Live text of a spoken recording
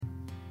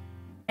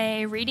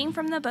A reading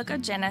from the book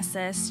of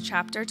Genesis,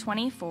 chapter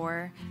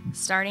 24,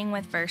 starting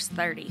with verse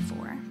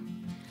 34.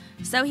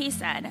 So he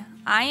said,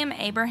 I am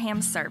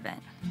Abraham's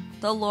servant.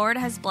 The Lord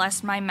has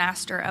blessed my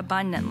master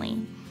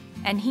abundantly,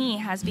 and he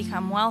has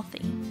become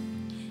wealthy.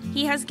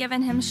 He has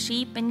given him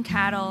sheep and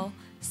cattle,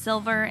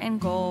 silver and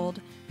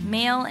gold,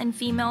 male and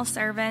female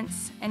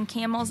servants, and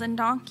camels and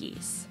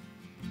donkeys.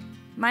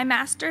 My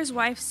master's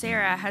wife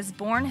Sarah has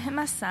borne him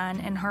a son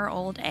in her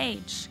old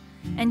age,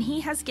 and he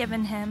has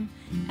given him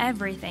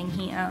everything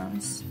he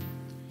owns.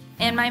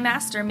 And my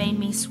master made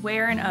me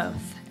swear an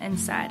oath and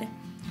said,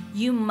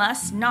 You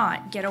must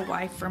not get a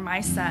wife for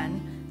my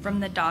son from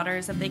the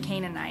daughters of the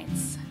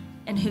Canaanites,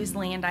 in whose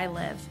land I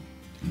live,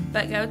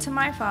 but go to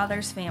my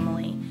father's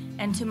family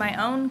and to my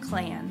own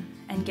clan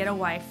and get a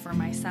wife for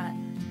my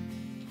son.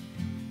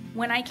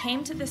 When I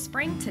came to the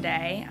spring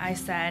today, I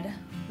said,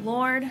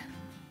 Lord,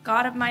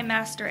 God of my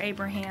master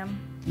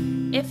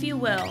Abraham, if you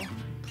will,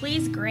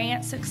 please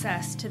grant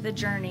success to the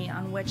journey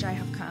on which I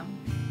have come.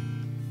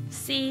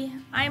 See,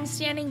 I am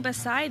standing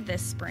beside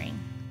this spring.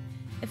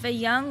 If a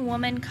young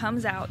woman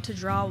comes out to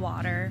draw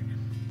water,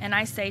 and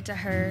I say to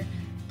her,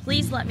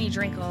 Please let me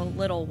drink a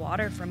little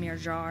water from your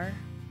jar,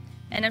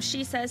 and if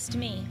she says to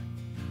me,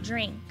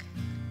 Drink,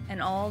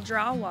 and I'll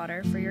draw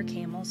water for your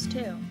camels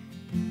too,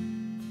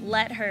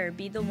 let her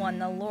be the one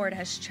the Lord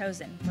has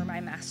chosen for my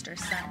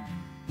master's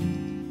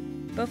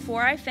son.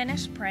 Before I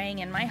finished praying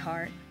in my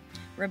heart,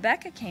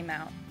 Rebekah came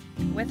out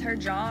with her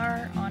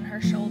jar on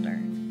her shoulder.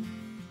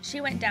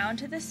 She went down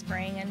to the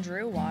spring and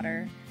drew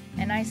water,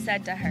 and I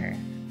said to her,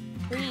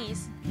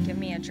 Please give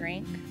me a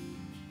drink.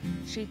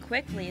 She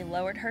quickly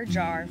lowered her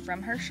jar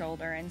from her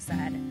shoulder and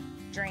said,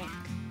 Drink,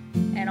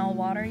 and I'll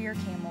water your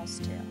camels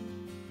too.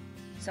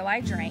 So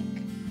I drank,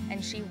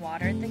 and she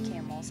watered the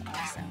camels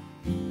also.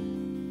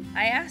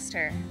 I asked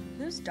her,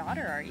 Whose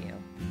daughter are you?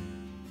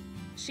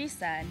 She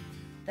said,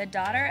 The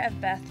daughter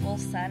of Bethuel,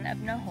 son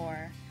of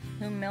Nahor,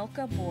 whom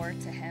Milcah bore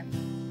to him.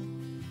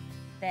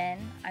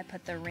 Then I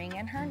put the ring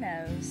in her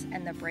nose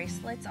and the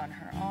bracelets on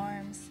her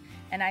arms,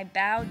 and I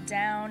bowed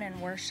down and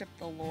worshiped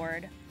the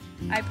Lord.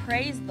 I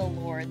praised the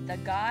Lord, the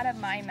God of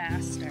my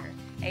master,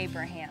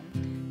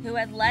 Abraham, who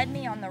had led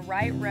me on the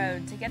right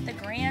road to get the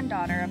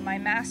granddaughter of my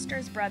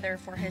master's brother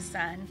for his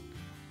son.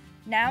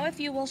 Now if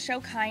you will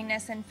show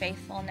kindness and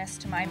faithfulness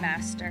to my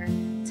master,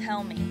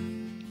 tell me,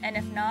 and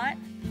if not,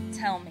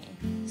 tell me,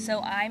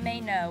 so I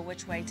may know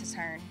which way to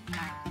turn.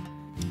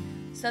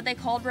 So they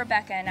called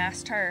Rebekah and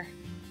asked her,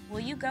 Will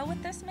you go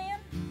with this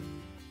man?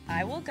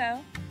 I will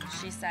go,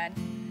 she said.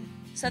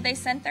 So they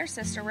sent their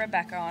sister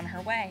Rebekah on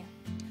her way,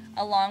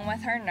 along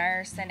with her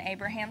nurse and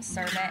Abraham's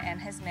servant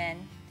and his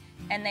men.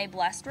 And they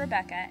blessed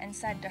Rebekah and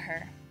said to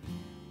her,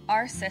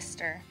 Our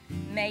sister,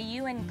 may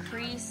you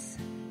increase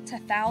to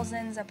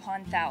thousands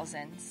upon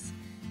thousands.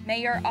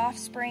 May your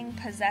offspring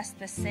possess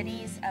the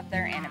cities of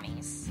their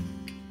enemies.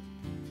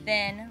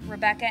 Then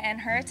Rebekah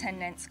and her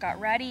attendants got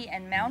ready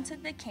and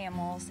mounted the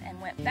camels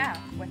and went back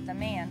with the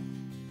man.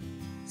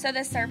 So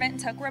the servant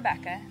took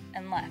Rebekah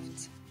and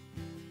left.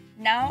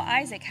 Now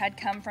Isaac had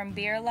come from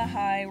Beer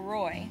Lahai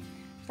Roi,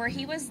 for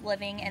he was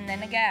living in the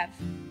Negev.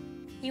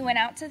 He went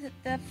out to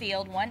the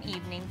field one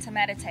evening to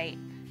meditate,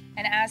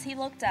 and as he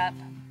looked up,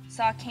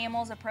 saw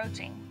camels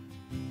approaching.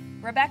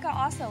 Rebekah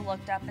also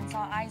looked up and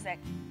saw Isaac.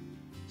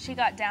 She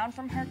got down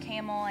from her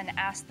camel and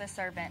asked the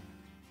servant,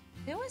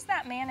 Who is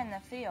that man in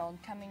the field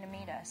coming to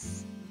meet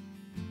us?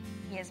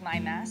 He is my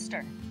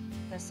master,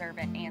 the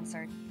servant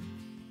answered.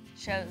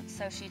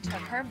 So she took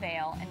her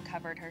veil and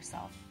covered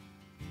herself.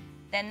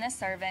 Then the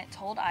servant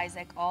told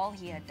Isaac all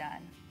he had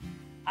done.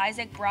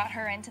 Isaac brought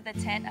her into the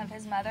tent of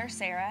his mother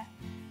Sarah,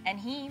 and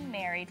he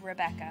married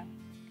Rebekah.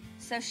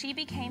 So she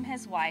became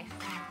his wife,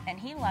 and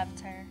he loved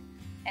her,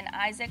 and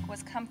Isaac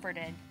was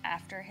comforted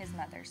after his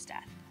mother's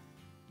death.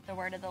 The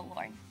word of the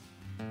Lord.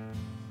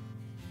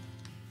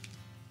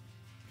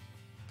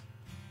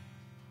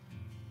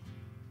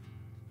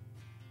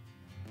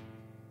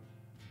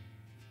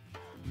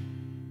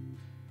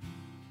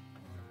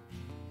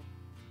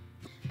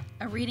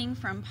 A reading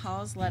from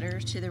Paul's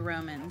letter to the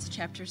Romans,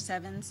 chapter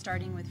 7,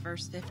 starting with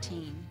verse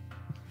 15.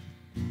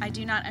 I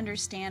do not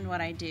understand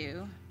what I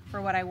do,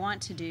 for what I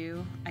want to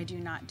do, I do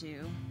not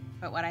do,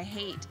 but what I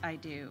hate, I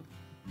do.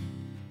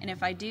 And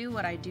if I do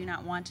what I do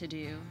not want to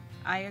do,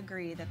 I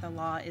agree that the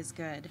law is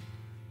good.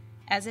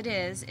 As it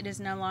is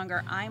no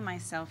longer I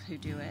myself who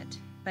do it,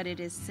 but it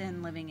is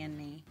sin living in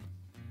me.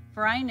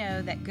 For I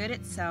know that good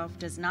itself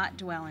does not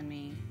dwell in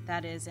me,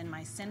 that is, in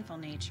my sinful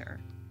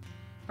nature.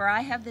 For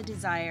I have the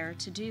desire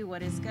to do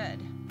what is good,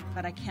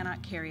 but I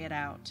cannot carry it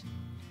out.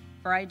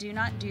 For I do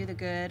not do the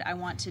good I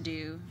want to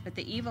do, but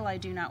the evil I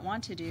do not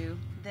want to do,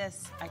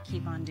 this I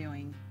keep on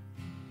doing.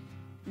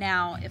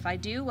 Now, if I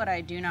do what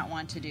I do not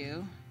want to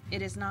do,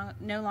 it is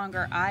no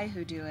longer I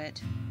who do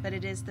it, but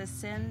it is the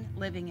sin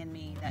living in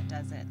me that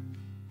does it.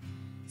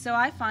 So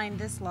I find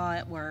this law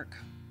at work.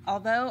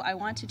 Although I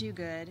want to do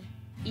good,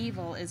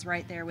 evil is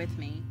right there with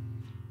me.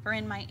 For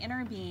in my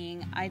inner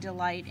being I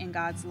delight in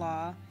God's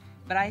law,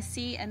 but I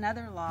see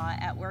another law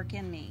at work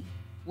in me,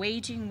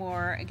 waging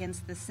war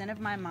against the sin of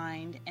my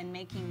mind and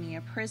making me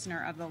a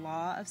prisoner of the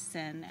law of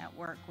sin at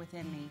work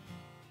within me.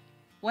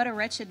 What a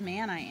wretched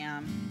man I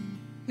am!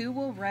 Who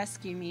will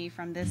rescue me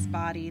from this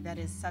body that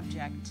is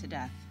subject to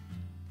death?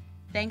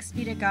 Thanks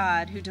be to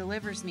God who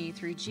delivers me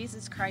through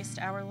Jesus Christ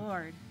our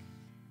Lord.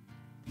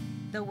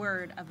 The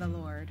word of the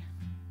Lord.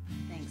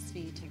 Thanks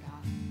be to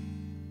God.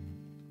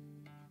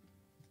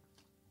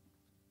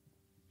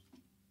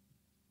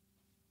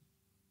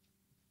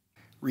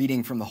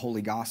 Reading from the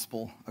Holy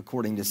Gospel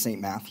according to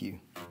St. Matthew.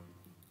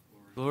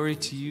 Glory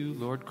to you,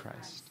 Lord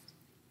Christ.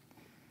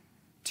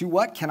 To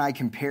what can I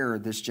compare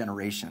this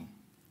generation?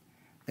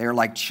 They are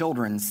like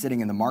children sitting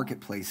in the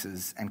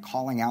marketplaces and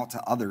calling out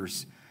to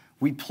others,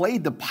 "We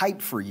played the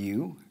pipe for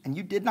you, and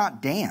you did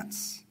not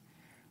dance.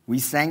 We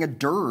sang a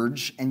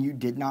dirge, and you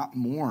did not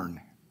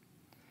mourn."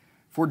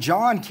 For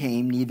John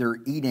came neither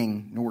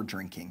eating nor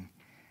drinking,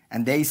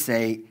 and they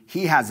say,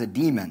 "He has a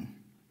demon."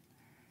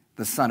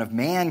 The Son of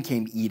Man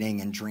came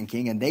eating and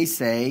drinking, and they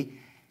say,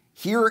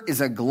 "Here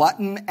is a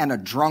glutton and a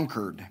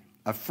drunkard,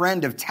 a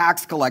friend of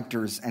tax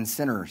collectors and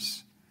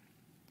sinners."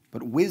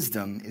 But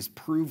wisdom is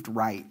proved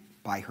right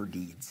by her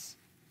deeds.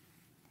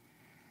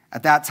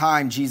 At that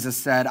time, Jesus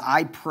said,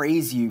 "I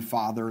praise you,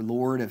 Father,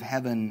 Lord of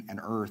heaven and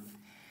earth,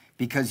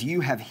 because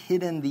you have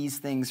hidden these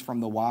things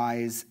from the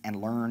wise and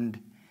learned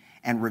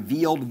and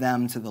revealed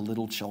them to the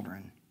little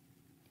children.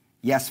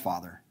 Yes,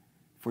 Father,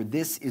 for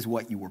this is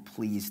what you were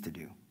pleased to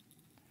do.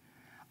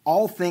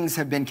 All things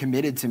have been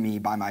committed to me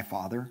by my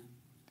Father.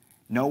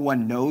 No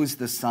one knows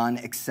the Son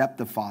except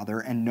the Father,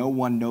 and no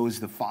one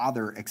knows the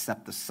Father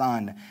except the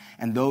Son,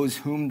 and those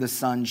whom the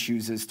Son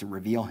chooses to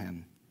reveal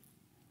him.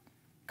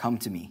 Come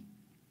to me,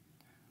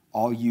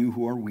 all you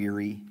who are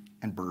weary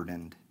and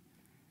burdened,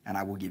 and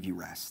I will give you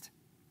rest.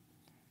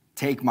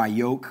 Take my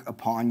yoke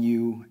upon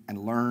you and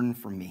learn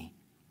from me,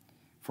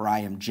 for I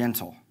am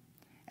gentle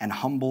and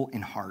humble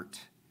in heart,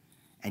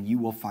 and you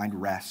will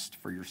find rest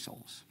for your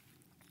souls.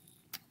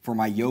 For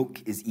my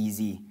yoke is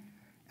easy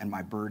and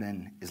my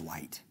burden is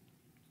light."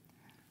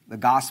 The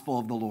gospel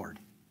of the Lord.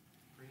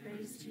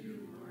 Praise to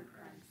you, Lord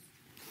Christ.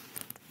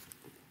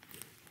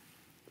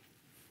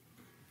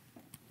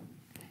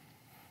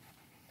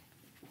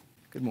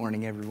 Good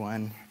morning,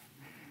 everyone.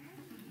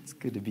 It's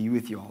good to be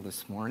with you all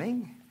this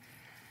morning.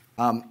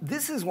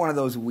 This is one of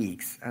those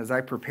weeks, as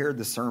I prepared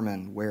the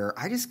sermon, where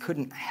I just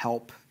couldn't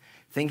help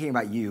thinking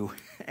about you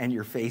and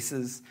your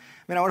faces.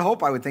 I mean, I would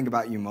hope I would think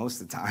about you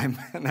most of the time,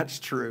 and that's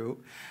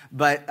true.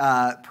 But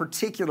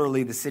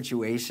particularly the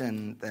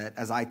situation that,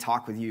 as I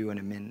talk with you and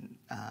am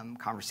in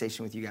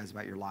conversation with you guys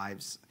about your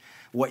lives,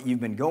 what you've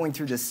been going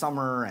through this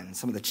summer and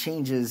some of the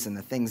changes and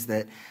the things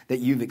that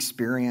you've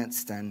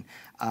experienced. And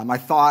I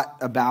thought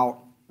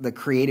about the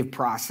creative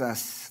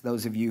process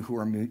those of you who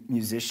are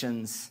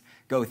musicians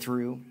go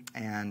through,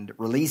 and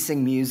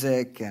releasing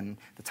music, and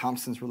the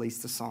Thompsons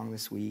released a song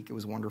this week. It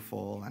was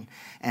wonderful,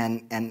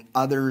 and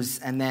others,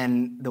 and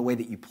then the way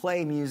that you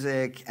play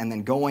music, and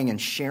then going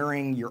and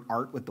sharing your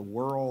art with the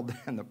world,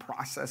 and the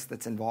process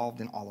that's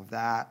involved in all of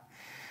that.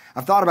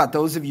 I've thought about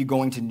those of you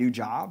going to new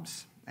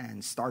jobs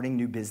and starting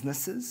new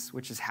businesses,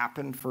 which has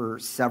happened for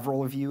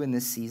several of you in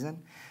this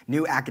season,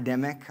 new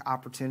academic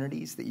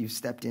opportunities that you've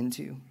stepped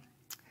into.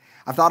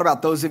 I've thought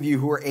about those of you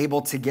who are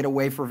able to get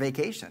away for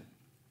vacation,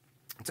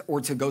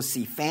 or to go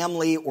see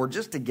family, or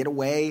just to get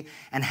away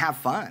and have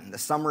fun. The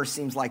summer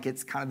seems like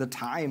it's kind of the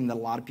time that a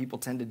lot of people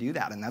tend to do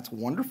that, and that's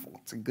wonderful.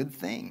 It's a good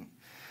thing.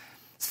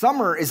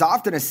 Summer is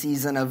often a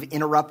season of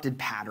interrupted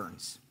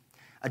patterns,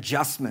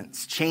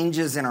 adjustments,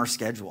 changes in our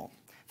schedule.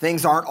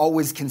 Things aren't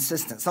always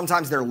consistent.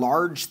 Sometimes they're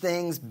large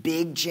things,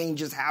 big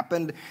changes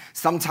happened.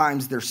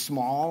 Sometimes they're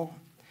small.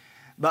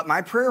 But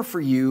my prayer for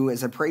you,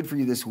 as I prayed for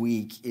you this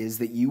week, is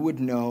that you would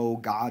know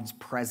God's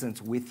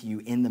presence with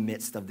you in the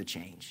midst of the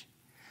change.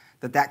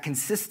 That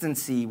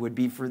consistency would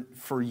be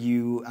for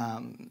you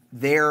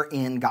there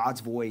in God's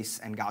voice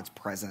and God's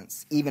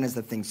presence, even as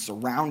the things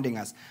surrounding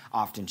us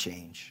often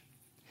change.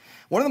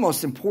 One of the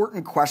most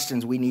important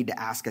questions we need to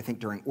ask, I think,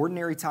 during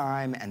ordinary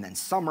time and then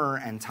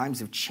summer and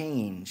times of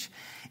change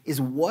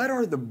is, what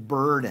are the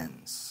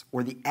burdens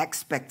or the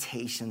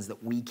expectations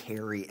that we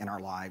carry in our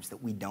lives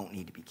that we don't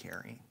need to be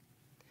carrying?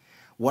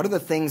 What are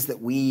the things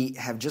that we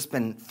have just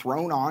been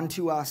thrown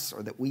onto us,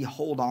 or that we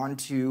hold on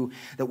to,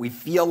 that we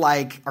feel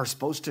like are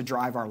supposed to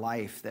drive our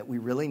life, that we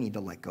really need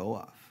to let go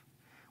of?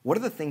 What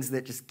are the things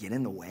that just get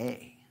in the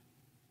way?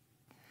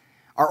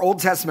 Our Old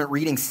Testament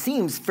reading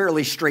seems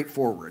fairly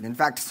straightforward. In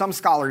fact, some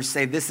scholars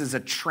say this is a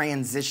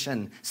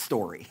transition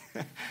story.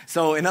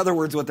 So in other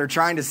words, what they're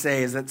trying to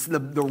say is that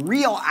the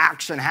real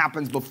action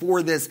happens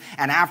before this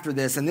and after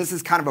this, and this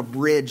is kind of a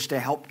bridge to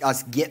help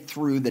us get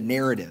through the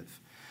narrative.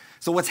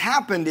 So what's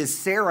happened is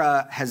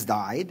Sarah has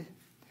died,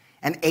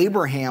 and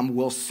Abraham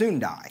will soon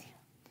die.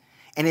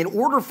 And in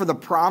order for the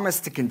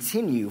promise to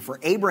continue, for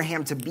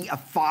Abraham to be a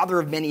father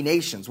of many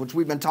nations, which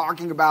we've been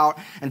talking about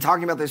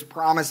this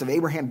promise of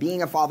Abraham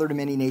being a father to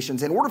many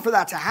nations, in order for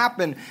that to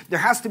happen, there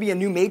has to be a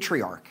new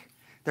matriarch.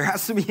 There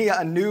has to be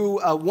a new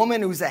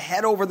woman who's a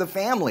head over the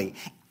family.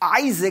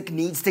 Isaac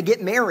needs to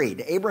get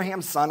married.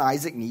 Abraham's son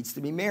Isaac needs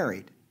to be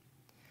married.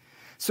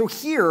 So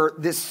here,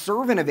 this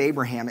servant of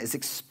Abraham is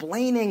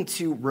explaining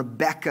to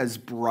Rebekah's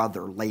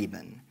brother,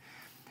 Laban,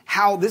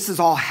 how this has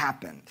all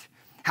happened,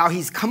 how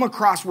he's come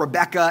across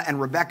Rebekah, and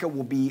Rebekah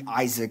will be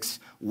Isaac's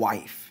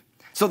wife.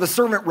 So the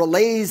servant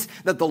relays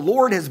that the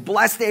Lord has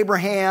blessed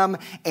Abraham,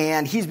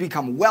 and he's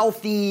become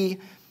wealthy.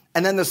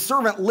 And then the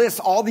servant lists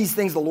all these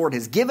things the Lord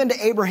has given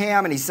to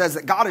Abraham, and he says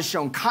that God has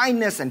shown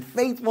kindness and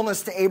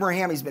faithfulness to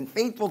Abraham. He's been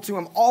faithful to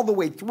him all the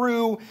way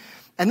through.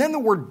 And then the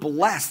word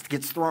blessed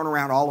gets thrown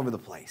around all over the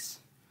place.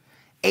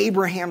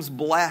 Abraham's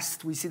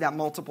blessed. We see that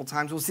multiple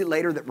times. We'll see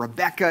later that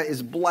Rebekah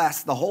is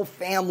blessed. The whole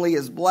family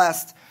is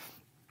blessed.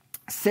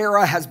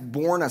 Sarah has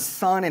borne a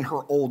son in her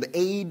old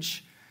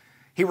age.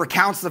 He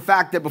recounts the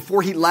fact that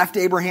before he left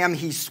Abraham,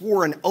 he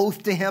swore an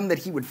oath to him that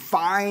he would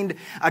find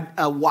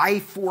a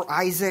wife for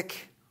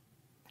Isaac.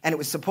 And it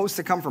was supposed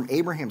to come from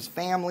Abraham's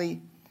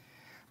family.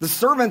 The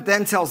servant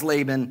then tells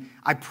Laban,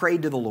 I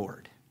prayed to the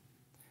Lord.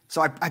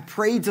 So I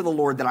prayed to the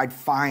Lord that I'd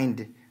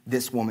find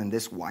this woman,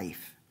 this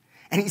wife.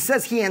 And he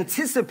says he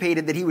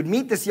anticipated that he would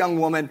meet this young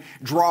woman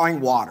drawing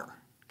water.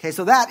 Okay,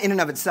 so that in and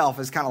of itself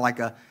is kind of like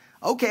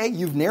okay,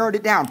 you've narrowed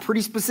it down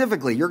pretty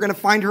specifically. You're going to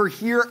find her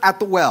here at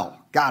the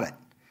well. Got it.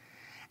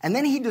 And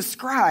then he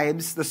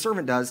describes, the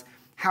servant does,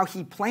 how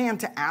he planned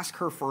to ask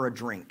her for a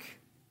drink.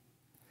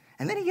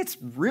 And then he gets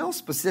real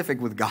specific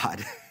with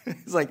God.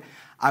 He's like,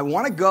 I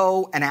want to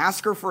go and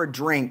ask her for a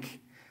drink,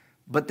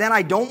 but then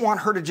I don't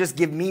want her to just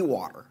give me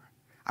water.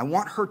 I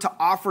want her to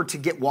offer to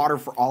get water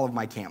for all of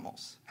my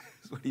camels.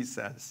 That's what he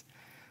says.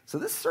 So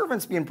this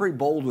servant's being pretty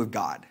bold with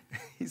God.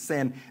 He's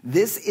saying,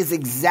 this is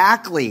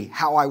exactly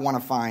how I want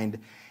to find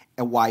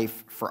a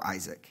wife for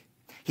Isaac.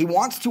 He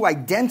wants to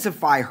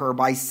identify her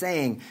by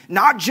saying,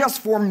 not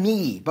just for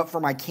me, but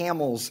for my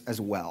camels as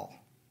well.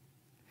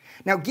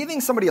 Now, giving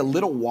somebody a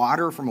little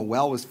water from a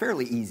well was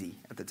fairly easy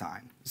at the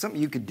time.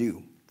 Something you could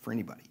do for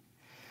anybody.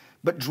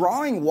 But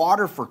drawing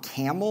water for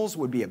camels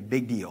would be a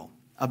big deal,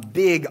 a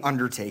big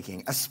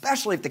undertaking,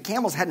 especially if the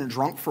camels hadn't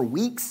drunk for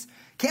weeks.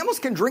 Camels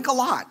can drink a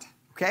lot,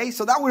 okay?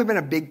 So that would have been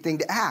a big thing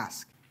to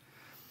ask.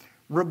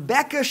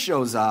 Rebekah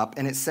shows up,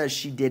 and it says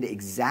she did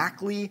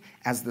exactly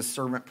as the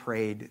servant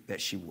prayed that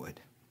she would.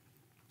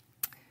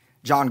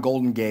 John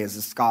Goldingay is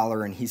a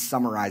scholar, and he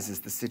summarizes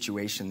the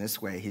situation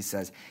this way. He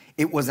says,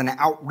 it was an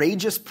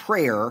outrageous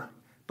prayer,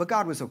 but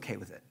God was okay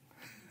with it.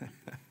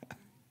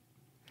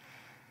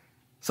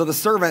 So the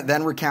servant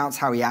then recounts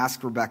how he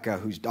asked Rebekah,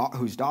 whose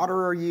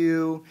daughter are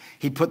you?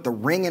 He put the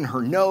ring in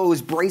her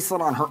nose,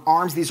 bracelet on her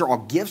arms. These are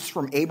all gifts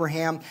from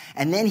Abraham.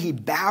 And then he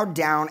bowed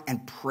down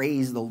and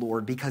praised the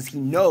Lord because he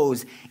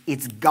knows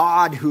it's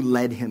God who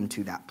led him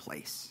to that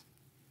place.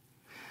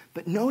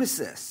 But notice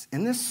this,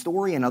 in this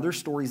story and other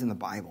stories in the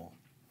Bible,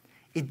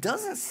 it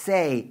doesn't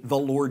say the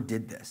Lord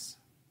did this.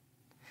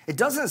 It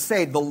doesn't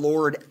say the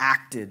Lord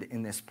acted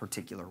in this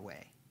particular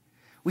way.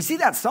 We see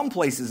that some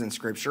places in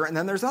Scripture, and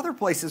then there's other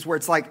places where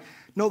it's like,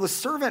 no, the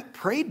servant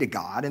prayed to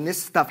God, and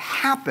this stuff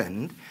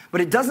happened,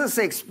 but it doesn't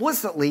say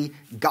explicitly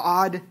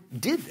God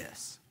did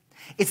this.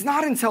 It's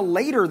not until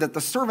later that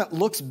the servant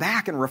looks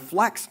back and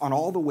reflects on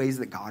all the ways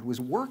that God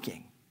was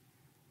working.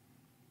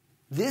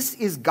 This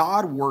is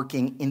God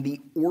working in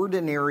the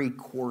ordinary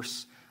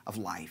course of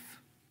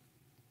life.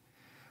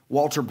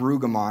 Walter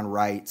Brueggemann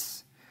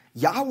writes,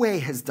 Yahweh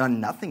has done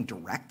nothing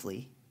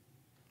directly.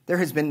 There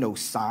has been no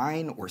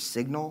sign or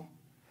signal.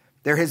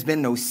 There has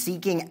been no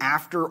seeking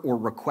after or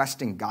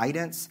requesting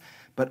guidance,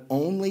 but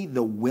only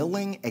the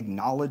willing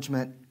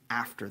acknowledgement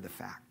after the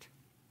fact.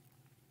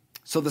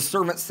 So the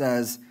servant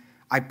says,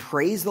 I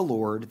praise the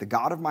Lord, the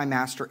God of my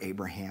master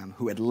Abraham,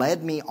 who had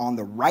led me on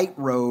the right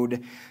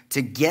road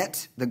to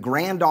get the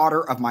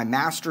granddaughter of my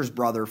master's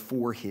brother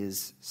for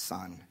his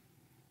son.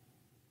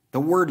 The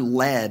word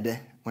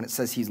led, when it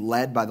says he's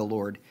led by the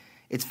Lord,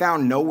 it's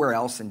found nowhere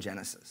else in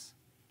Genesis.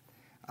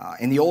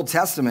 In the Old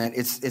Testament,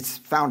 it's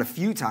found a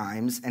few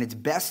times, and its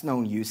best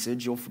known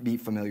usage, you'll be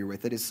familiar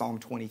with it, is Psalm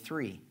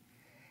 23.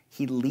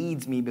 He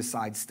leads me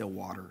beside still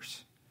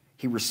waters.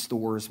 He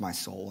restores my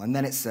soul. And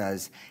then it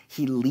says,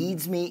 he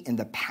leads me in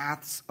the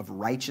paths of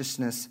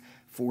righteousness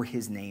for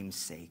his name's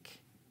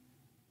sake.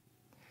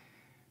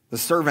 The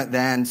servant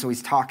then, so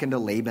he's talking to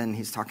Laban,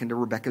 he's talking to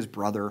Rebekah's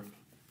brother,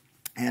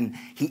 and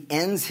he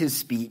ends his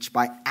speech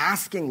by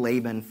asking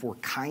Laban for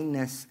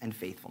kindness and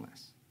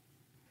faithfulness.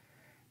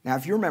 Now,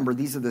 if you remember,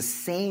 these are the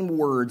same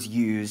words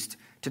used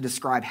to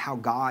describe how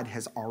God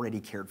has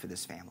already cared for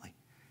this family,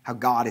 how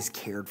God has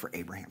cared for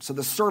Abraham. So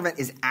the servant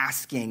is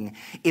asking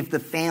if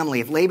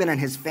Laban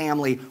and his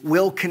family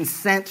will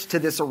consent to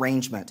this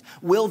arrangement.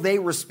 Will they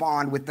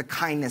respond with the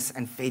kindness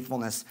and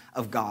faithfulness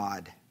of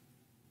God?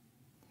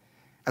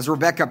 As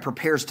Rebekah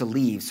prepares to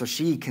leave, so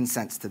she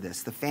consents to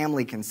this. The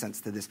family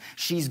consents to this.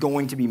 She's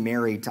going to be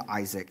married to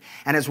Isaac.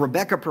 And as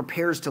Rebekah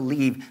prepares to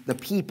leave, the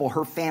people,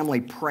 her family,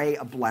 pray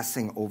a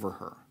blessing over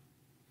her.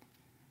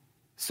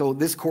 So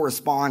this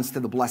corresponds to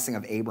the blessing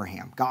of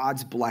Abraham.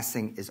 God's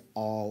blessing is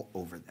all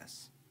over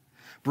this.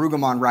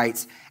 Brueggemann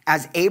writes,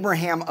 as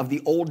Abraham of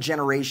the old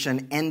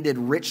generation ended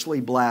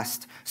richly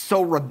blessed,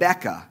 so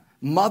Rebekah,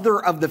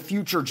 mother of the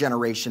future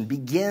generation,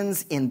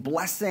 begins in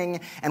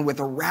blessing and with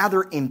a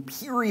rather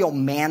imperial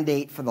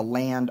mandate for the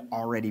land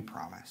already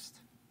promised.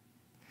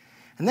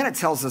 And then it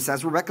tells us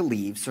as Rebekah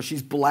leaves, so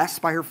she's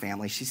blessed by her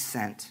family, she's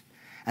sent,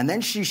 and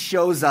then she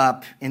shows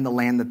up in the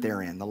land that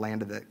they're in, the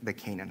land of the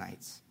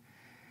Canaanites.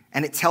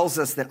 And it tells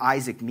us that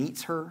Isaac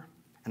meets her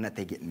and that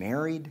they get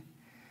married.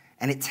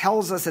 And it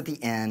tells us at the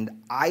end,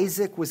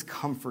 Isaac was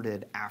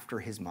comforted after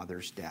his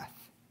mother's death.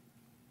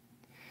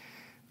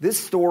 This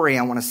story,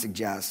 I want to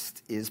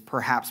suggest, is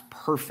perhaps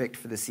perfect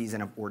for the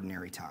season of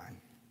ordinary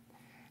time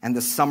and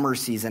the summer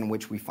season in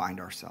which we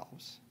find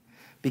ourselves,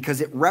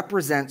 because it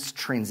represents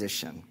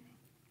transition.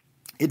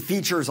 It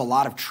features a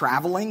lot of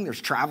traveling.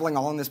 There's traveling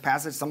all in this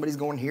passage. Somebody's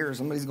going here,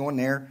 somebody's going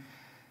there.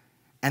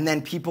 And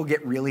then people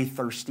get really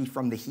thirsty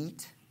from the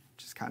heat,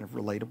 which is kind of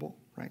relatable,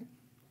 right?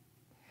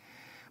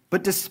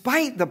 But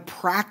despite the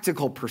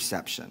practical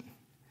perception,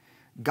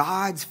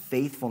 God's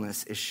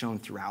faithfulness is shown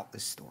throughout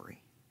this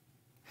story.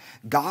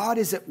 God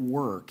is at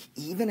work,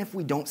 even if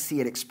we don't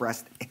see it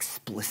expressed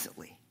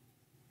explicitly.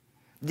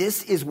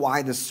 This is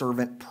why the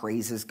servant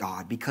praises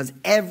God, because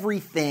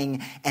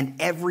everything and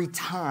every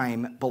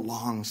time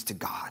belongs to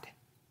God.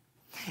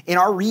 In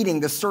our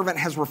reading, the servant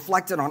has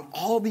reflected on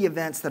all the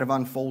events that have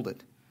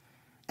unfolded.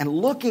 And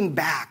looking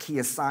back, he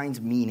assigns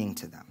meaning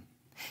to them.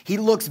 He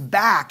looks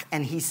back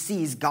and he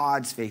sees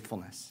God's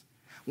faithfulness.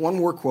 One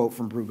more quote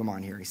from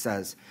Brueggemann here. He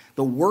says,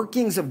 the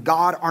workings of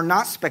God are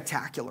not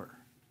spectacular,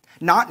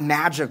 not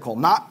magical,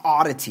 not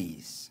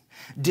oddities.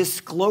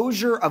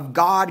 Disclosure of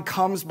God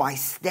comes by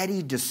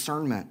steady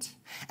discernment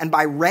and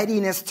by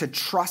readiness to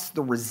trust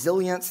the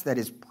resilience that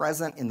is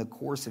present in the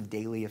course of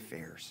daily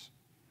affairs.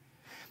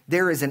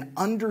 There is an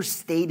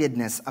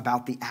understatedness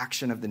about the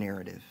action of the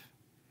narrative,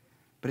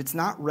 but it's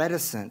not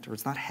reticent or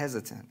it's not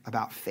hesitant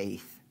about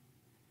faith.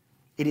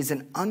 It is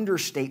an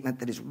understatement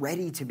that is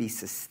ready to be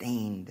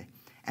sustained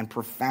and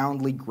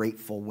profoundly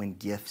grateful when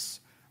gifts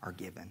are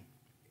given.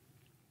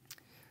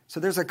 So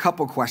there's a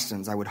couple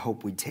questions I would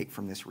hope we'd take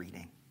from this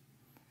reading.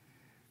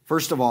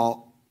 First of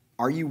all,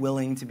 are you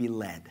willing to be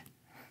led?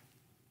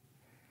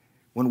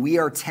 When we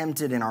are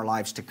tempted in our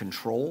lives to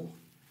control,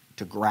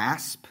 to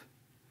grasp,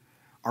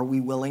 are we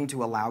willing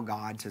to allow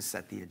God to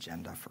set the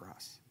agenda for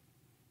us?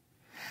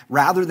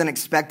 Rather than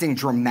expecting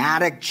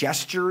dramatic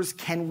gestures,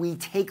 can we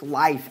take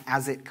life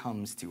as it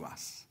comes to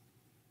us?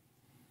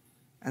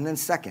 And then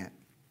second,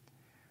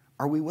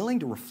 are we willing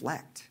to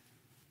reflect,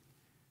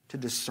 to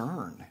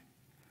discern,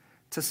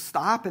 to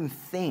stop and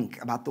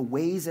think about the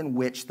ways in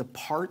which the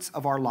parts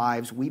of our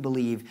lives we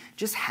believe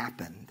just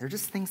happen? They're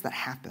just things that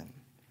happen.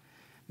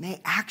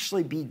 May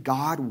actually be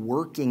God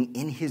working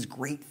in his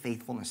great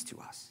faithfulness to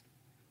us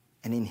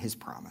and in his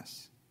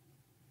promise.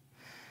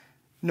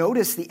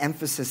 Notice the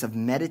emphasis of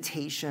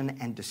meditation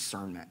and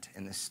discernment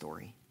in this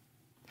story.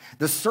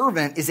 The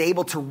servant is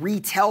able to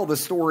retell the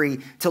story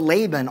to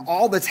Laban,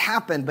 all that's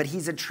happened, but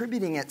he's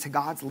attributing it to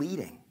God's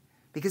leading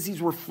because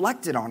he's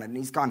reflected on it and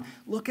he's gone,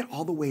 look at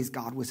all the ways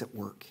God was at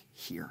work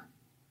here.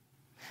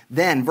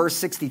 Then, verse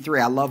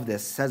 63, I love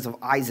this, says of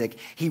Isaac,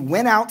 he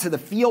went out to the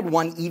field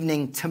one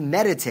evening to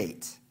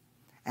meditate.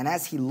 And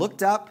as he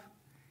looked up,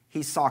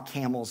 he saw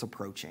camels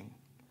approaching.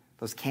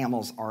 Those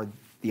camels are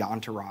the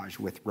entourage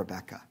with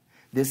Rebekah.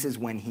 This is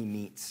when he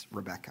meets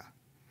Rebekah.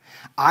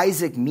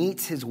 Isaac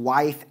meets his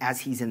wife as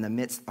he's in the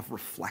midst of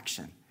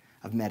reflection,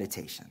 of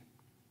meditation.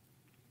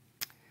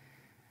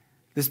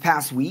 This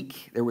past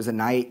week, there was a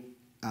night,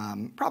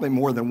 probably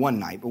more than one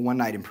night, but one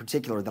night in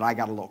particular that I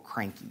got a little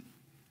cranky.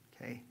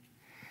 Okay,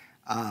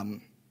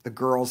 the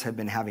girls had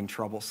been having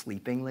trouble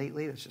sleeping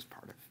lately. That's just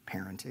part of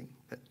parenting.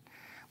 But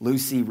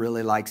Lucy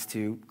really likes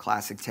to,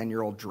 classic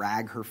 10-year-old,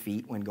 drag her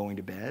feet when going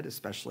to bed,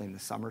 especially in the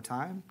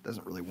summertime.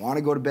 Doesn't really want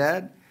to go to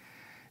bed.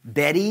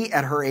 Betty,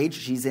 at her age,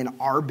 she's in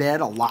our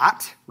bed a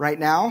lot right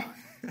now.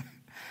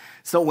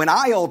 So when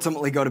I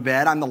ultimately go to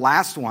bed, I'm the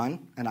last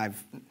one, and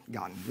I've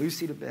gotten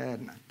Lucy to bed,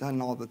 and I've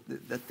done all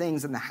the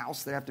things in the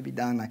house that have to be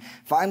done. I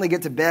finally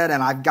get to bed,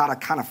 and I've got to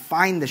kind of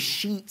find the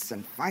sheets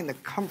and find the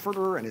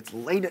comforter, and it's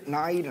late at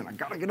night, and I've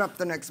got to get up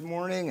the next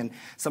morning, and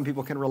some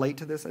people can relate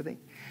to this, I think.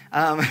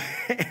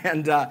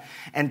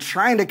 And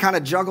trying to kind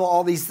of juggle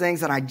all these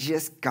things, and I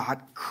just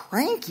got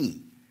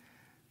cranky.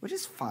 Which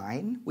is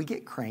fine. We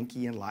get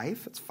cranky in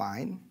life. It's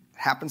fine. It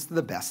happens to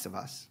the best of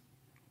us.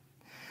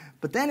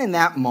 But then in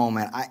that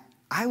moment,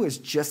 I was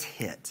just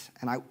hit.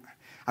 And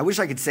I wish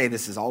I could say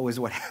this is always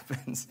what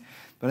happens.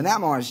 But in that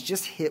moment, I was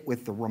just hit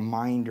with the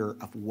reminder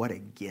of what a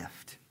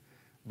gift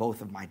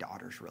both of my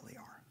daughters really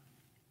are.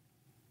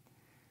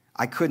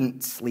 I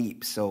couldn't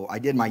sleep, so I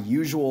did my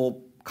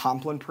usual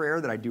Compline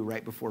prayer that I do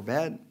right before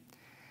bed.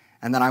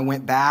 And then I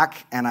went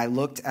back and I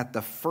looked at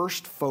the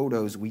first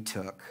photos we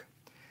took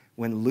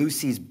when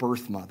Lucy's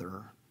birth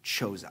mother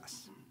chose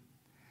us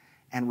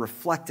and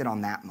reflected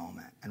on that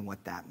moment and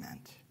what that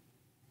meant.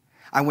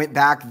 I went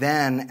back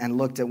then and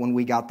looked at when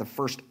we got the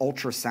first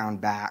ultrasound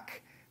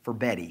back for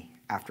Betty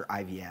after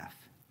IVF,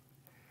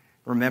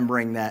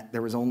 remembering that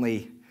there was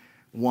only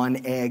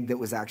one egg that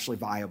was actually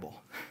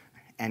viable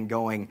and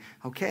going,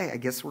 okay, I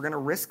guess we're going to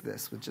risk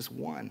this with just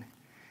one.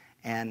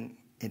 And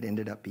it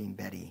ended up being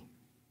Betty.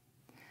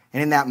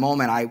 And in that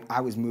moment,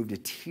 I was moved to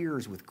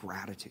tears with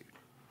gratitude,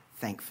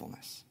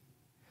 thankfulness.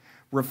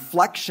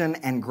 Reflection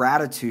and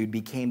gratitude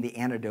became the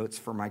antidotes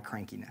for my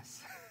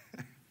crankiness.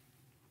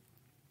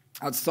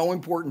 It's so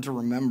important to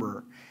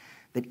remember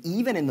that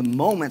even in the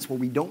moments where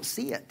we don't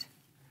see it,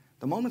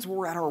 the moments where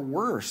we're at our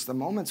worst, the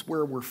moments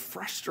where we're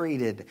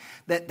frustrated,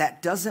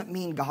 that doesn't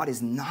mean God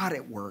is not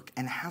at work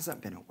and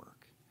hasn't been at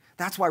work.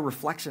 That's why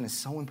reflection is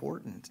so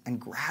important and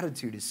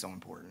gratitude is so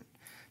important,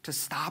 to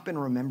stop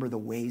and remember the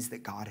ways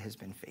that God has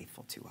been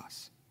faithful to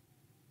us.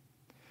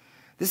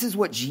 This is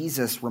what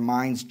Jesus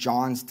reminds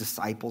John's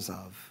disciples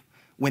of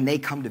when they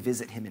come to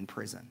visit him in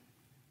prison.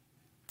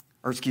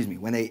 Or excuse me,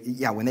 when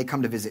they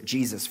come to visit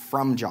Jesus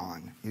from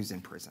John, who's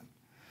in prison.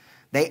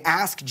 They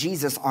ask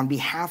Jesus on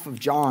behalf of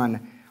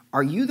John,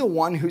 are you the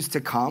one who's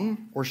to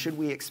come, or should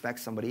we expect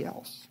somebody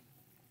else?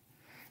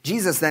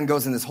 Jesus then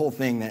goes in this whole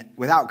thing that,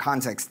 without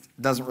context,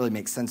 doesn't really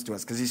make sense to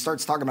us, because he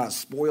starts talking about a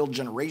spoiled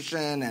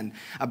generation and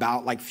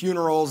about like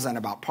funerals and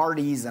about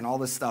parties and all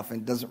this stuff,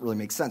 and it doesn't really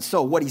make sense.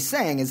 So what he's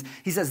saying is,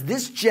 he says,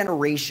 this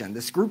generation,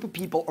 this group of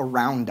people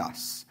around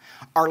us,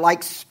 are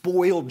like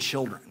spoiled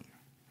children,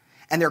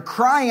 and they're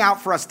crying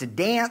out for us to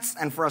dance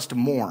and for us to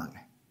mourn.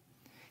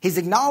 He's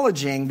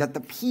acknowledging that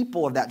the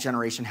people of that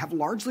generation have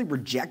largely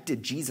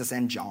rejected Jesus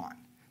and John.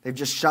 They've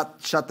just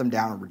shut them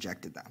down and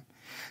rejected them.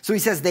 So he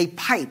says they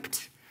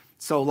piped.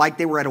 So like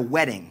they were at a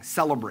wedding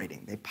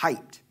celebrating, they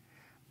piped.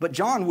 But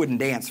John wouldn't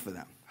dance for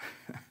them.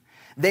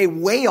 They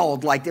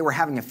wailed like they were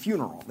having a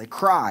funeral. They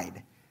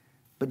cried.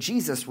 But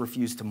Jesus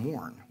refused to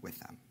mourn with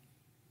them.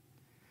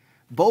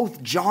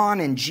 Both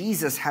John and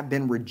Jesus have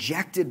been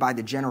rejected by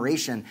the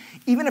generation,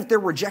 even if their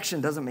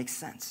rejection doesn't make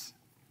sense.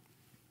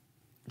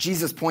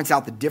 Jesus points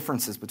out the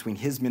differences between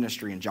his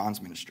ministry and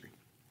John's ministry.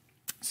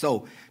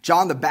 So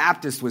John the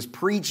Baptist was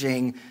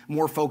preaching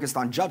more focused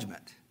on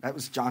judgment. That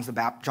was John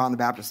the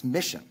Baptist's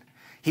mission.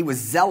 He was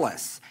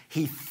zealous.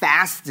 He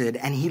fasted,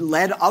 and he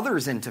led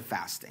others into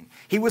fasting.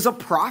 He was a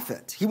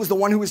prophet. He was the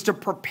one who was to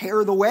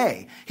prepare the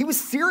way. He was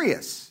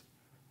serious,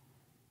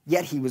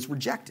 yet he was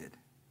rejected.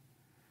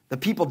 The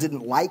people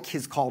didn't like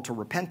his call to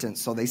repentance,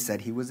 so they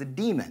said he was a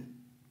demon.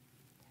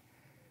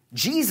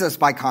 Jesus,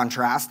 by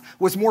contrast,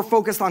 was more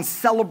focused on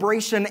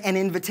celebration and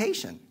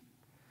invitation.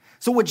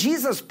 So what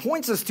Jesus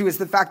points us to is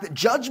the fact that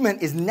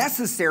judgment is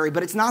necessary,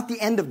 but it's not the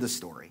end of the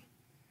story.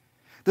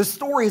 The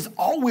story is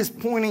always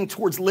pointing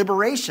towards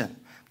liberation,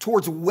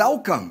 towards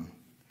welcome.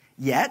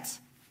 Yet,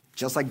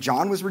 just like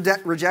John was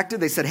rejected,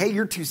 they said, hey,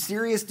 you're too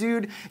serious,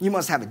 dude. You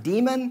must have a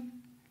demon.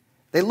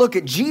 They look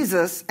at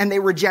Jesus and they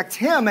reject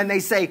him and they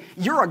say,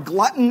 you're a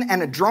glutton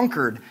and a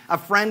drunkard, a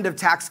friend of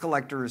tax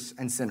collectors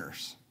and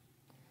sinners.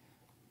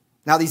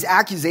 Now, these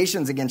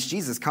accusations against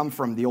Jesus come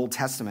from the Old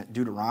Testament,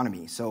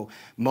 Deuteronomy. So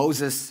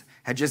Moses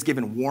had just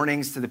given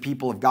warnings to the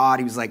people of God.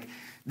 He was like,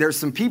 there's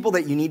some people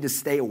that you need to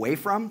stay away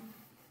from.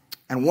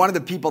 And one of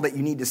the people that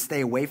you need to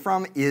stay away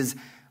from is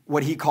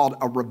what he called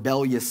a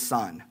rebellious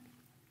son.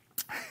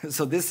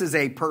 So this is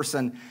a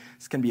person,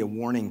 this can be a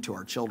warning to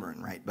our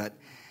children, right? But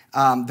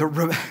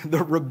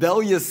the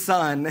rebellious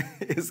son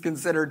is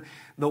considered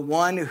the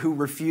one who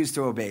refused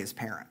to obey his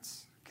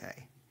parents,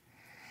 okay?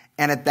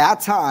 And at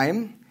that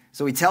time,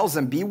 so he tells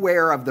them,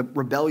 beware of the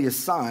rebellious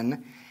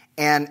son.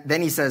 And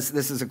then he says,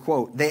 this is a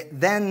quote,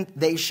 then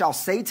they shall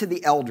say to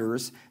the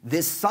elders,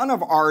 this son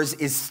of ours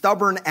is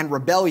stubborn and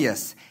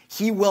rebellious.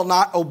 He will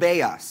not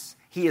obey us.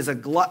 He is a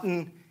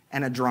glutton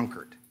and a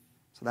drunkard.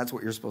 So that's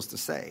what you're supposed to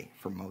say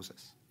for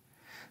Moses.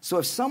 So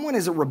if someone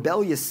is a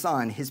rebellious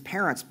son, his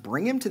parents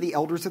bring him to the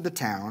elders of the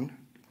town,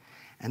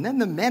 and then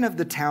the men of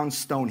the town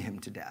stone him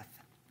to death.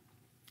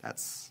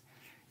 That's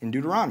in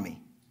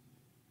Deuteronomy.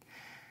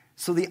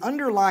 So the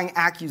underlying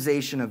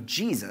accusation of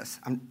Jesus,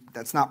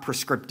 that's not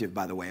prescriptive,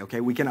 by the way, okay?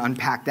 We can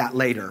unpack that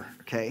later,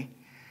 okay?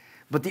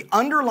 But the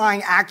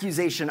underlying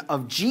accusation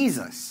of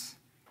Jesus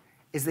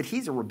is that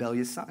he's a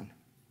rebellious son.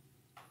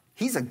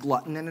 He's a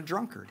glutton and a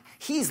drunkard.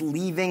 He's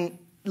leading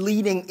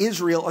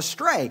Israel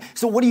astray.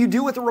 So what do you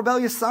do with a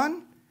rebellious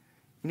son?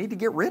 You need to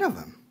get rid of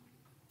him.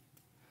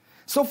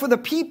 So for the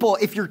people,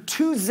 if you're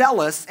too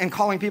zealous and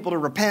calling people to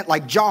repent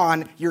like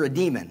John, you're a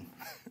demon.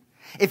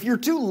 If you're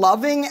too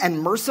loving and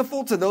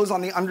merciful to those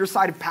on the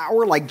underside of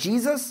power like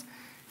Jesus,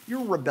 you're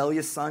a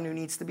rebellious son who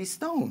needs to be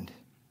stoned.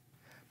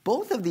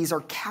 Both of these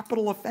are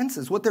capital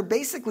offenses. What they're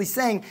basically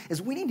saying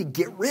is we need to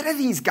get rid of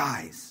these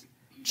guys,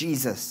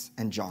 Jesus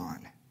and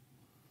John.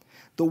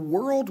 The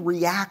world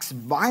reacts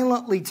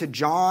violently to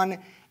John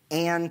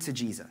and to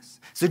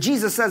Jesus. So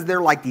Jesus says they're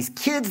like these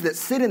kids that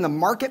sit in the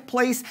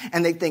marketplace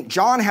and they think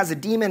John has a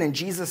demon and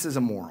Jesus is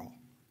immoral.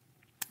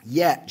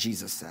 Yet,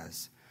 Jesus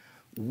says,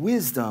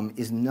 wisdom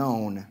is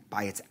known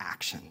by its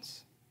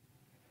actions.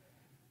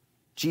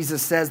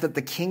 Jesus says that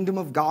the kingdom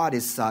of God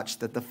is such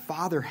that the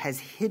Father has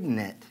hidden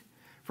it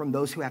from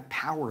those who have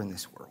power in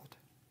this world,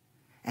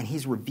 and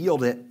he's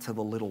revealed it to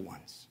the little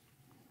ones.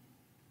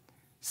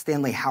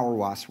 Stanley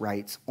Hauerwas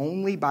writes,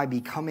 only by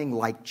becoming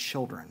like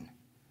children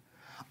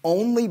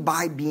Only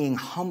by being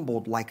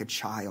humbled like a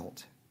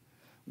child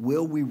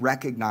will we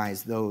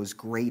recognize those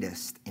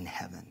greatest in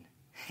heaven.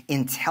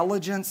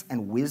 Intelligence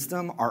and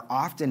wisdom are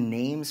often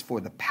names for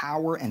the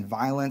power and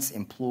violence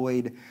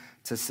employed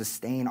to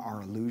sustain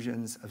our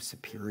illusions of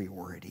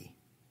superiority.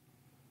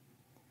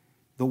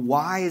 The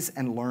wise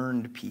and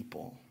learned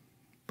people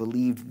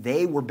believed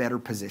they were better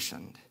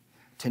positioned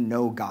to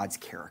know God's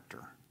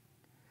character.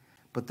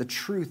 But the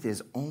truth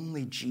is,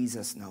 only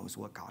Jesus knows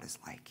what God is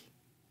like.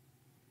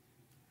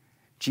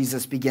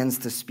 Jesus begins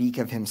to speak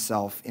of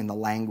himself in the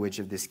language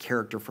of this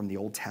character from the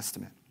Old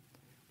Testament,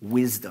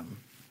 wisdom.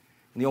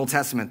 In the Old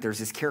Testament, there's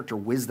this character,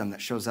 wisdom,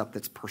 that shows up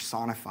that's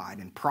personified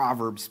in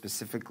Proverbs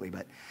specifically,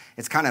 but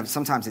it's kind of,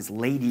 sometimes it's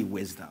Lady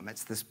Wisdom.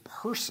 It's this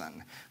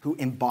person who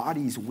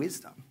embodies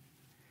wisdom.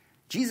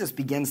 Jesus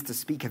begins to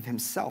speak of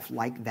himself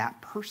like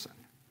that person.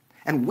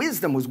 And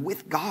wisdom was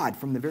with God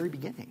from the very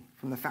beginning,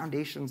 from the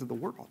foundations of the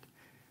world.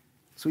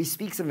 So he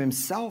speaks of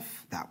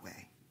himself that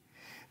way.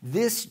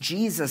 This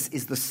Jesus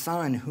is the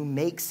Son who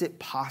makes it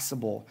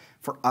possible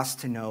for us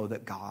to know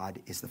that God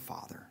is the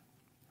Father.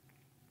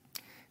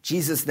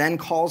 Jesus then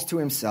calls to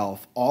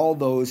himself all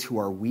those who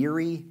are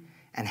weary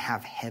and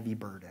have heavy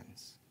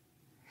burdens.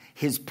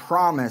 His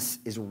promise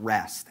is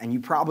rest, and you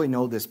probably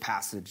know this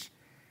passage.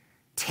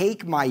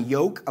 Take my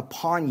yoke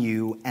upon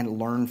you and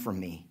learn from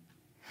me,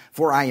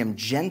 for I am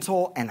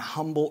gentle and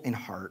humble in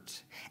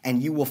heart,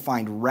 and you will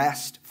find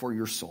rest for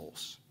your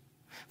souls.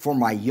 For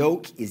my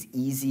yoke is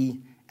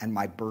easy and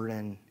my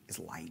burden is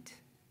light.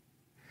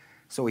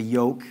 So a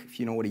yoke, if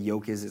you know what a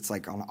yoke is, it's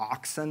like on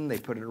oxen. They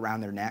put it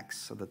around their necks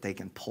so that they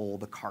can pull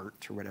the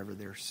cart or whatever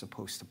they're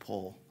supposed to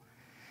pull.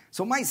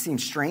 So it might seem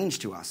strange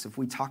to us if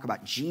we talk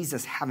about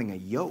Jesus having a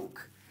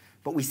yoke,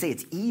 but we say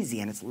it's easy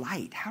and it's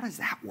light. How does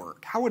that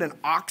work? How would an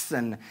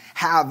oxen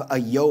have a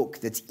yoke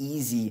that's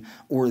easy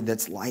or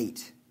that's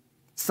light?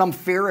 Some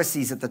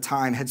Pharisees at the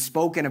time had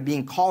spoken of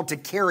being called to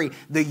carry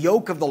the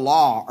yoke of the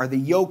law or the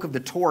yoke of the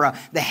Torah,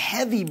 the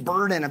heavy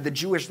burden of the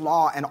Jewish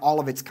law and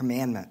all of its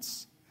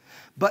commandments.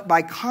 But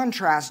by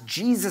contrast,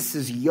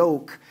 Jesus'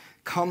 yoke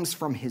comes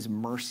from his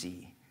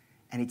mercy,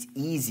 and it's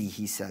easy,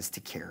 he says,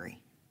 to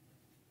carry.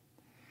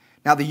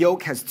 Now, the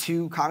yoke has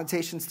two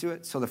connotations to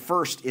it. So the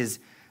first is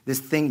this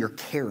thing you're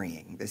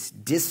carrying, this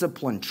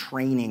disciplined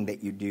training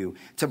that you do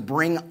to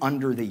bring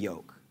under the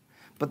yoke.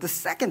 But the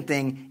second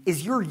thing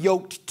is you're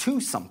yoked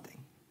to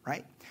something,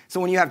 right? So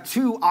when you have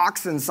two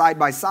oxen side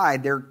by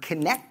side, they're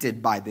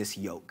connected by this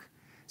yoke.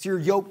 So you're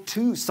yoked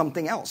to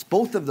something else.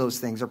 Both of those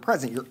things are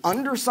present. You're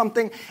under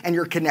something and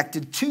you're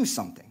connected to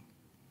something.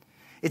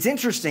 It's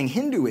interesting,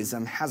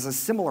 Hinduism has a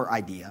similar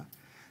idea.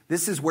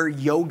 This is where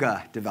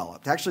yoga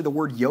developed. Actually, the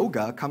word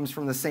yoga comes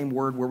from the same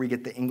word where we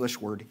get the English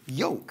word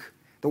yoke.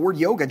 The word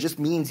yoga just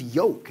means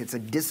yoke. It's a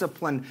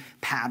disciplined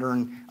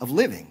pattern of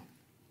living.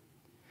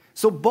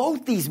 So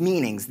both these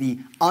meanings, the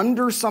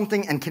under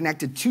something and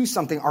connected to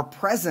something, are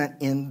present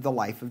in the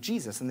life of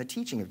Jesus and the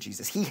teaching of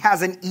Jesus. He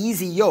has an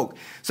easy yoke.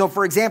 So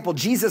for example,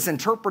 Jesus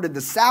interpreted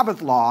the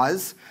Sabbath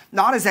laws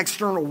not as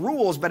external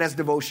rules, but as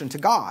devotion to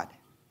God.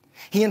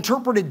 He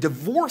interpreted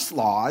divorce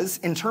laws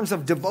in terms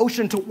of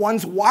devotion to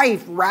one's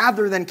wife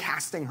rather than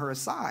casting her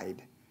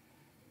aside.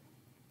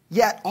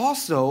 Yet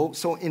also,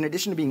 so in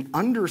addition to being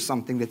under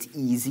something that's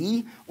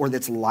easy or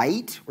that's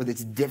light or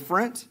that's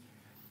different,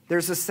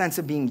 there's a sense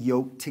of being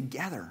yoked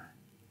together.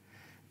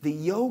 The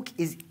yoke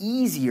is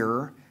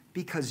easier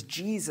because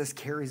Jesus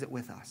carries it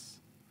with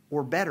us,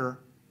 or better,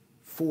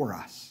 for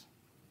us.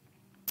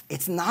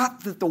 It's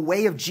not that the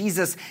way of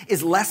Jesus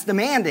is less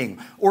demanding,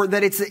 or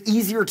that it's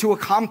easier to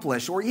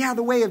accomplish, or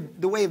the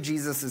way of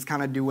Jesus is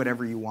kind of do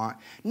whatever you want.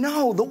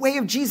 No, the way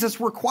of Jesus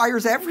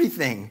requires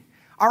everything,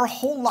 our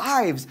whole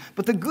lives.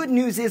 But the good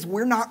news is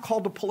we're not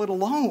called to pull it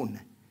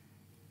alone.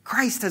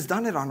 Christ has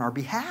done it on our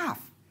behalf.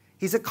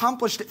 He's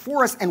accomplished it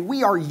for us, and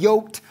we are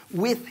yoked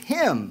with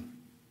him.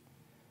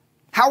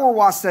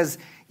 Hauerwas says,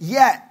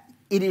 yet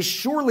it is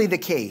surely the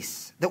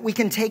case that we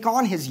can take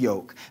on his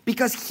yoke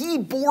because he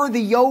bore the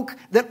yoke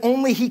that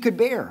only he could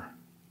bear.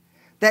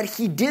 That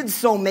he did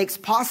so makes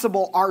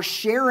possible our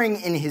sharing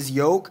in his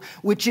yoke,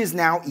 which is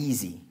now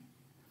easy.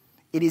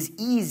 It is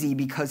easy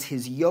because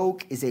his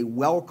yoke is a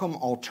welcome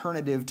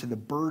alternative to the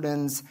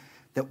burdens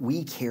that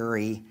we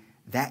carry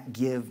that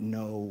give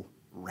no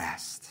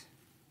rest.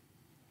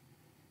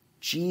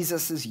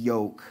 Jesus'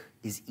 yoke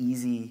is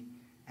easy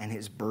and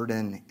his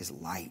burden is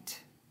light.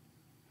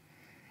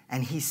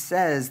 And he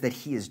says that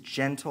he is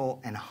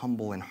gentle and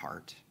humble in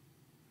heart.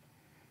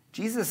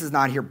 Jesus is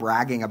not here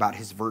bragging about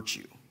his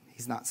virtue.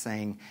 He's not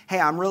saying, hey,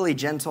 I'm really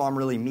gentle, I'm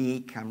really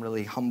meek, I'm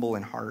really humble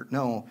in heart.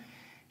 No,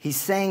 he's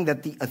saying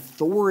that the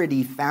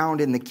authority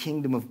found in the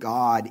kingdom of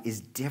God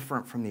is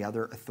different from the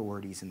other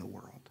authorities in the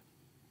world.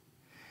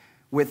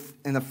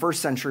 In the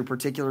first century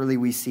particularly,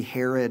 we see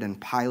Herod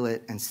and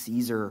Pilate and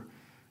Caesar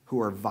who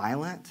are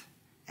violent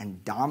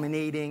and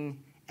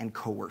dominating and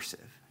coercive.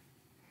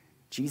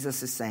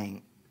 Jesus is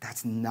saying,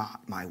 that's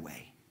not my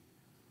way.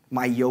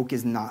 My yoke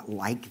is not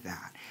like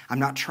that. I'm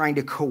not trying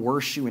to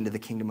coerce you into the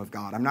kingdom of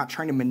God. I'm not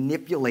trying to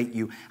manipulate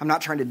you. I'm not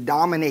trying to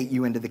dominate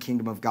you into the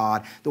kingdom of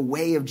God. The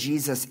way of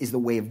Jesus is the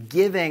way of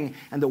giving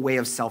and the way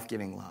of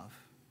self-giving love.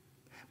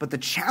 But the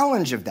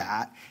challenge of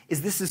that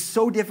is this is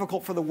so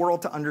difficult for the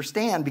world to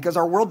understand because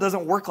our world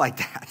doesn't work like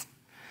that.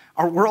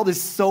 Our world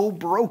is so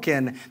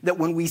broken that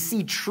when we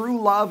see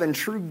true love and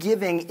true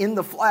giving in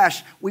the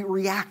flesh, we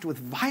react with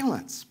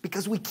violence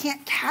because we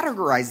can't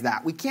categorize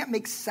that. We can't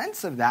make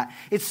sense of that.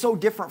 It's so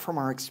different from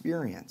our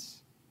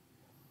experience.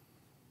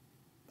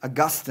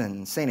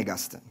 St.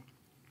 Augustine,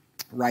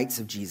 writes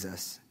of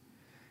Jesus,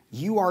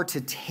 "You are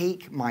to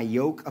take my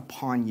yoke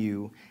upon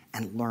you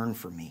and learn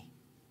from me."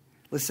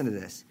 Listen to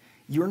this.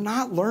 You're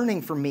not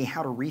learning from me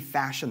how to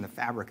refashion the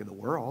fabric of the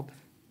world,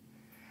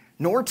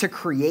 nor to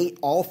create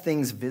all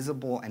things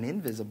visible and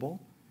invisible,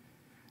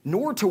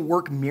 nor to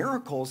work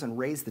miracles and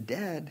raise the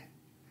dead.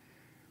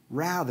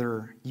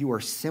 Rather, you are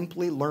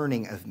simply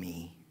learning of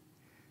me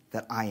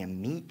that I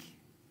am meek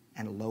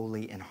and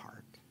lowly in heart.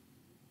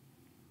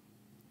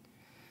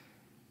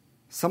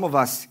 Some of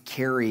us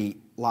carry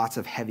lots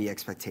of heavy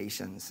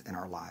expectations in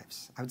our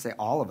lives. I would say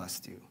all of us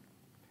do.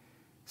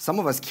 Some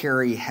of us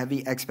carry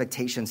heavy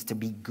expectations to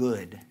be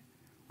good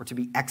or to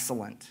be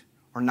excellent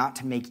or not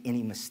to make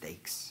any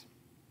mistakes.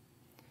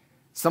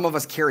 Some of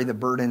us carry the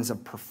burdens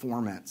of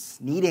performance,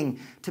 needing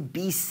to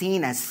be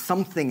seen as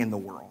something in the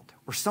world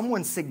or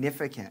someone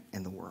significant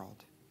in the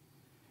world.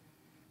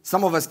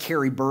 Some of us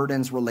carry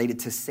burdens related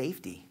to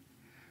safety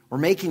or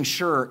making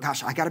sure,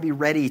 I got to be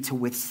ready to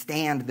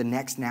withstand the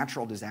next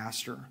natural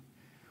disaster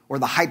or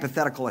the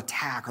hypothetical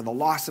attack or the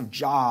loss of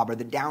job or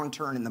the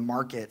downturn in the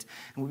market.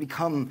 And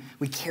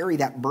we carry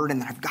that burden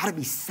that I've got to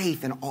be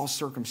safe in all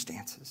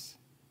circumstances.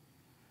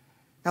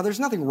 Now,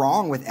 there's nothing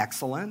wrong with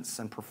excellence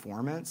and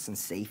performance and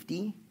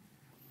safety.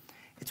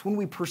 It's when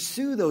we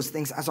pursue those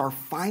things as our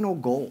final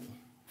goal,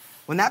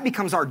 when that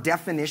becomes our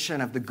definition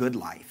of the good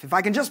life. If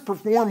I can just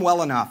perform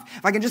well enough,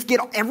 if I can just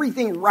get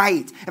everything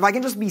right, if I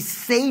can just be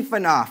safe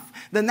enough,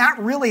 then that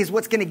really is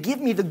what's going to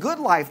give me the good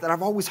life that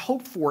I've always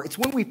hoped for. It's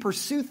when we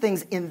pursue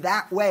things in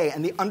that way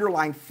and the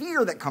underlying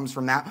fear that comes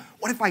from that.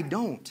 What if I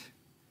don't?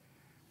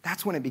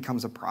 That's when it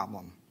becomes a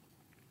problem.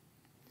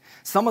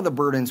 Some of the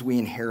burdens we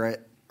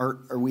inherit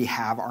or we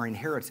have are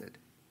inherited.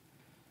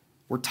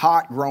 We're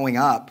taught growing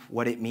up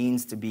what it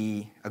means to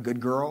be a good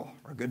girl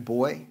or a good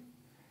boy,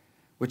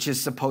 which is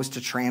supposed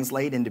to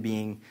translate into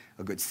being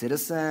a good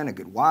citizen, a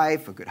good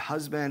wife, a good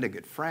husband, a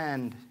good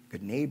friend, a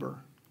good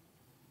neighbor.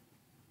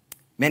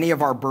 Many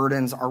of our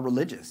burdens are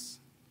religious.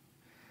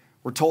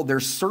 We're told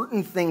there's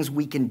certain things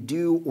we can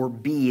do or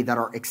be that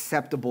are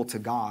acceptable to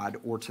God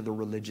or to the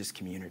religious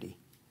community.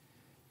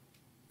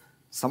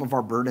 Some of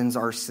our burdens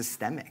are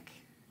systemic.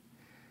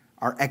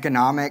 Our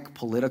economic,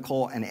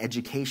 political, and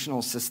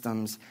educational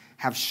systems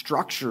have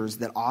structures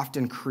that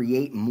often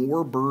create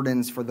more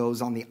burdens for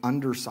those on the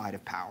underside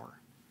of power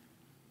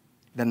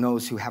than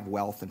those who have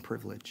wealth and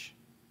privilege.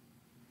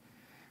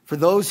 For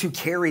those who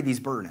carry these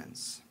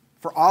burdens,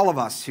 for all of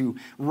us who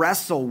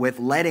wrestle with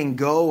letting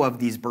go of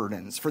these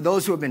burdens, for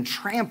those who have been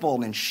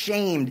trampled and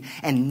shamed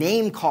and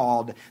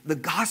name-called, the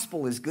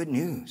gospel is good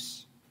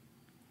news.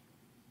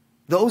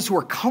 Those who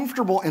are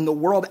comfortable in the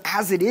world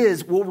as it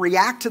is will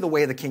react to the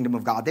way of the kingdom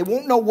of God. They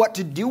won't know what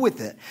to do with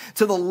it.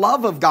 To the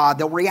love of God,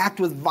 they'll react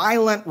with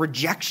violent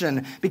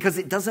rejection because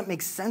it doesn't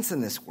make sense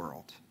in this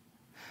world.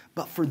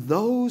 But for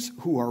those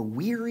who are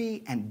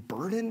weary and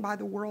burdened by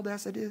the world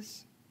as it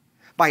is,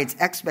 by its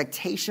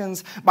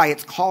expectations, by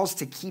its calls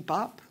to keep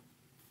up,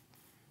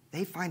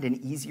 they find an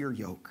easier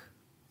yoke.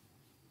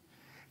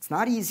 It's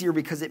not easier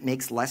because it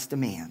makes less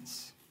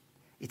demands.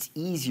 It's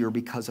easier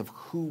because of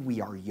who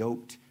we are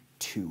yoked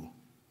to.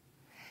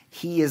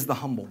 He is the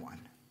humble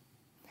one.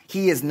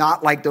 He is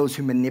not like those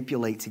who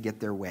manipulate to get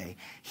their way.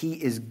 He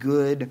is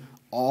good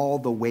all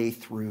the way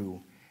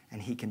through,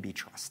 and he can be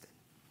trusted.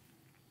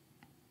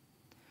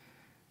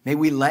 May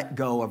we let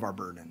go of our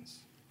burdens.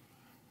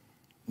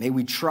 May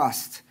we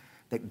trust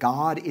that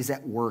God is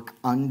at work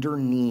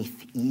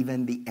underneath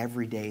even the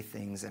everyday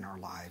things in our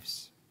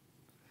lives.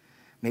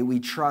 May we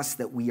trust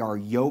that we are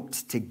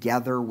yoked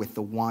together with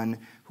the one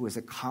who has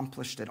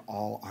accomplished it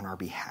all on our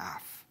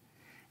behalf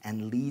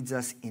and leads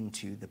us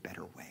into the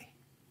better way.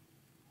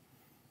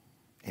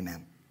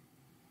 Amen.